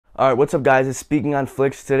Alright, what's up guys, it's Speaking on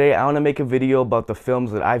Flicks. Today I want to make a video about the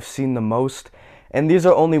films that I've seen the most, and these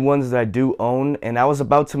are only ones that I do own. And I was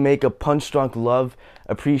about to make a Punch Drunk Love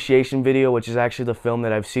appreciation video, which is actually the film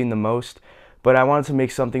that I've seen the most, but I wanted to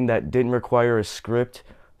make something that didn't require a script.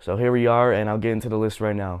 So here we are, and I'll get into the list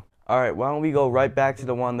right now. Alright, why don't we go right back to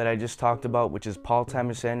the one that I just talked about, which is Paul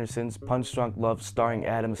Thomas Anderson's Punch Drunk Love starring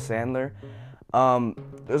Adam Sandler.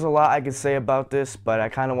 There's a lot I could say about this, but I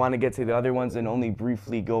kind of want to get to the other ones and only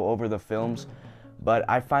briefly go over the films. But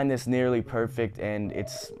I find this nearly perfect, and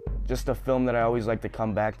it's just a film that I always like to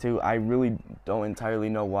come back to. I really don't entirely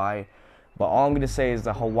know why, but all I'm going to say is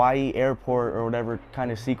the Hawaii airport, or whatever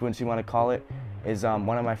kind of sequence you want to call it, is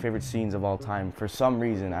one of my favorite scenes of all time. For some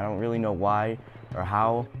reason, I don't really know why or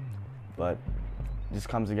how, but it just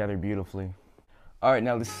comes together beautifully. Alright,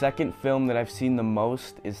 now the second film that I've seen the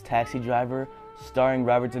most is Taxi Driver, starring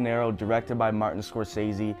Robert De Niro, directed by Martin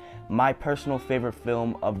Scorsese. My personal favorite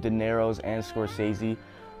film of De Niro's and Scorsese.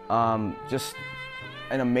 Just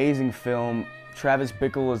an amazing film. Travis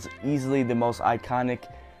Bickle is easily the most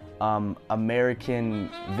iconic American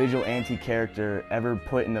vigilante character ever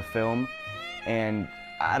put in a film. And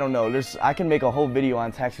I don't know, I can make a whole video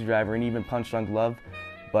on Taxi Driver and even Punch Drunk Love,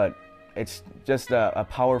 but it's just a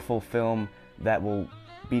powerful film that will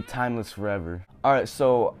be timeless forever. Alright,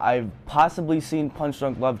 so I've possibly seen Punch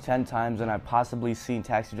Drunk Love 10 times, and I've possibly seen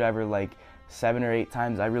Taxi Driver like 7 or 8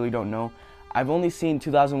 times, I really don't know. I've only seen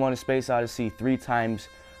 2001: A Space Odyssey 3 times,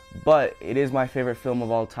 but it is my favorite film of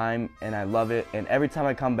all time, and I love it. And every time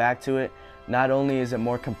I come back to it, not only is it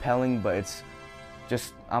more compelling, but it's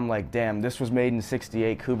just, I'm like, damn, this was made in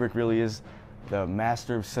 '68. Kubrick really is the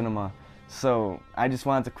master of cinema. So I just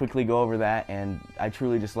wanted to quickly go over that, and I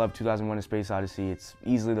truly just love 2001: A Space Odyssey. It's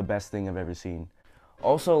easily the best thing I've ever seen.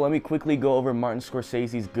 Also, let me quickly go over Martin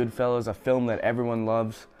Scorsese's Goodfellas, a film that everyone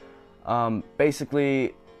loves.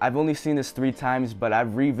 Basically, I've only seen this 3 times, but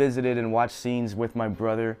I've revisited and watched scenes with my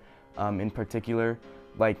brother in particular,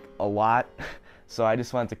 like a lot. So I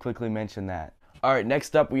just wanted to quickly mention that. Alright,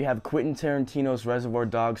 next up we have Quentin Tarantino's Reservoir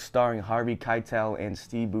Dogs, starring Harvey Keitel and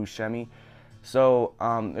Steve Buscemi. So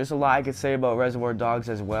there's a lot I could say about Reservoir Dogs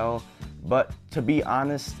as well, but to be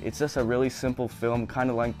honest, it's just a really simple film, kind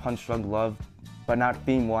of like Punch Drunk Love, but not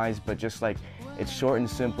theme-wise, but just like it's short and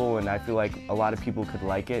simple, and I feel like a lot of people could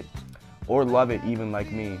like it, or love it even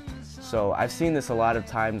like me. So I've seen this a lot of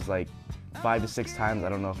times, like 5 to 6 times, I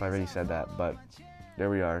don't know if I already said that, but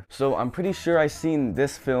there we are. So I'm pretty sure I've seen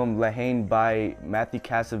this film, Haine by Matthew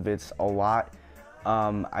Kassovitz, a lot.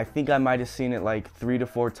 I think I might have seen it like 3 to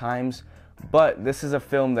 4 times. But this is a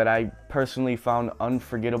film that I personally found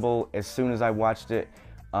unforgettable as soon as I watched it.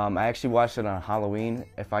 I actually watched it on Halloween,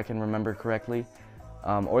 if I can remember correctly,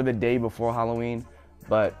 or the day before Halloween.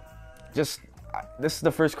 But this is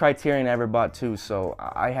the first Criterion I ever bought too, so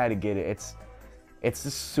I had to get it. It's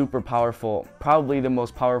just super powerful, probably the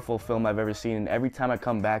most powerful film I've ever seen, and every time I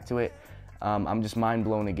come back to it, I'm just mind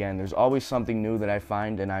blown again. There's always something new that I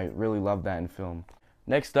find, and I really love that in film.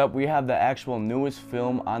 Next up, we have the actual newest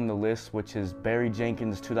film on the list, which is Barry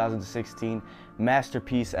Jenkins' 2016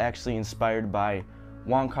 masterpiece, actually inspired by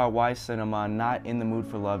Kar-wai cinema, not In the Mood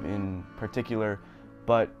for Love in particular,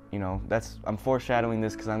 but you know, I'm foreshadowing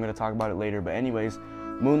this because I'm going to talk about it later. But anyways,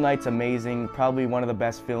 Moonlight's amazing, probably one of the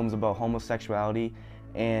best films about homosexuality,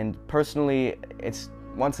 and personally, it's,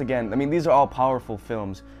 once again, I mean, these are all powerful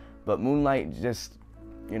films, but Moonlight just,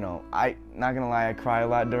 you know, not gonna lie, I cry a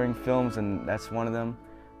lot during films, and that's one of them.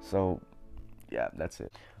 So, yeah, that's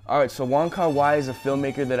it. Alright, so Kar-wai is a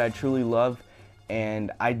filmmaker that I truly love,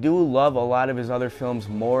 and I do love a lot of his other films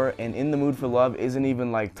more, and In the Mood for Love isn't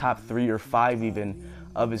even like top 3 or 5 even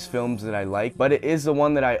of his films that I like, but it is the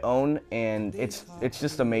one that I own, and it's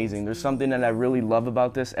just amazing. There's something that I really love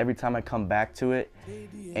about this every time I come back to it,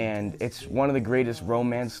 and it's one of the greatest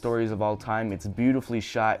romance stories of all time. It's beautifully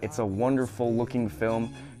shot. It's a wonderful looking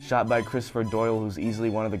film shot by Christopher Doyle, who's easily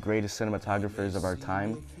one of the greatest cinematographers of our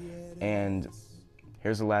time. And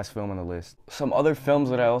here's the last film on the list. Some other films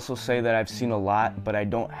that I also say that I've seen a lot but I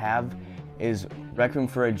don't have is Requiem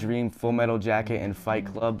for a Dream, Full Metal Jacket, and Fight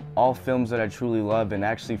Club. All films that I truly love, and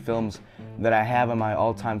actually films that I have on my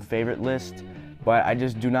all-time favorite list, but I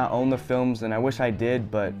just do not own the films, and I wish I did,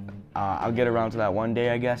 but I'll get around to that one day,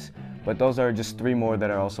 I guess. But those are just 3 more that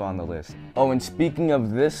are also on the list. Oh, and speaking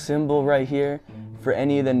of this symbol right here, for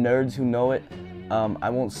any of the nerds who know it, I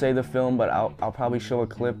won't say the film, but I'll probably show a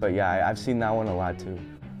clip, but yeah, I've seen that one a lot too.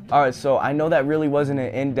 Alright, so I know that really wasn't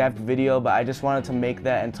an in-depth video, but I just wanted to make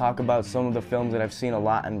that and talk about some of the films that I've seen a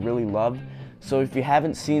lot and really love. So if you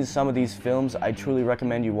haven't seen some of these films, I truly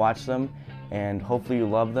recommend you watch them, and hopefully you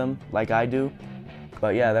love them like I do.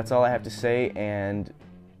 But yeah, that's all I have to say, and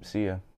See ya.